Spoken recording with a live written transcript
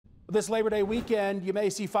This Labor Day weekend, you may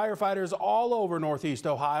see firefighters all over Northeast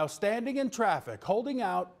Ohio standing in traffic, holding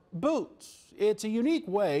out boots. It's a unique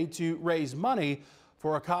way to raise money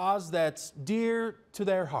for a cause that's dear to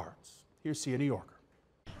their hearts. Here's See a New Yorker.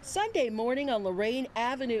 Sunday morning on Lorraine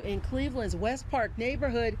Avenue in Cleveland's West Park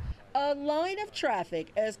neighborhood, a line of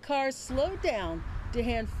traffic as cars slow down to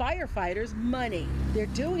hand firefighters money. They're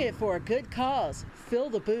doing it for a good cause. Fill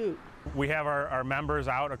the boot. We have our members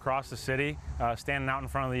out across the city, standing out in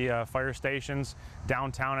front of the fire stations,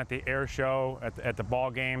 downtown at the air show, at the ball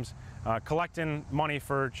games, collecting money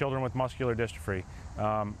for children with muscular dystrophy.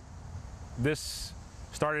 This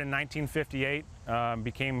started in 1958,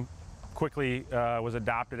 was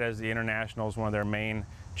adopted as the International as one of their main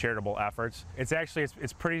charitable efforts.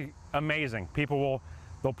 It's pretty amazing.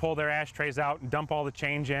 They'll pull their ashtrays out and dump all the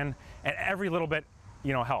change in, and every little bit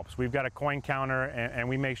helps. We've got a coin counter, and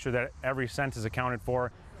we make sure that every cent is accounted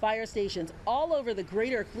for. Fire stations all over the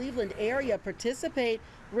greater Cleveland area participate,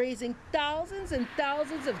 raising thousands and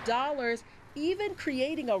thousands of dollars, even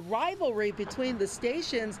creating a rivalry between the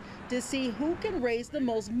stations to see who can raise the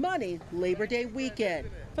most money Labor Day weekend.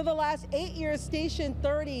 For the last 8 years, Station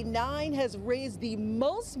 39 has raised the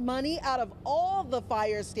most money out of all the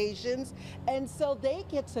fire stations, and so they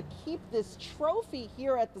get to keep this trophy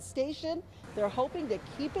here at the station. They're hoping to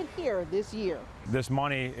keep it here this year. This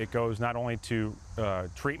money, it goes not only to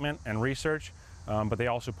treatment and research, but they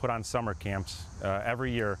also put on summer camps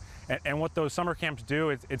every year. And what those summer camps do,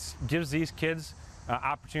 it gives these kids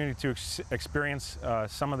opportunity to experience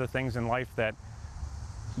some of the things in life that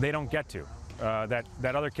they don't get to,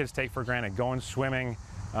 that other kids take for granted. Going swimming,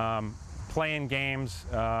 playing games,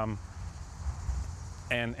 and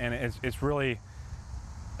it's really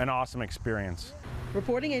an awesome experience.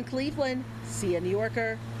 Reporting in Cleveland, See a New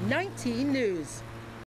Yorker, 19 News.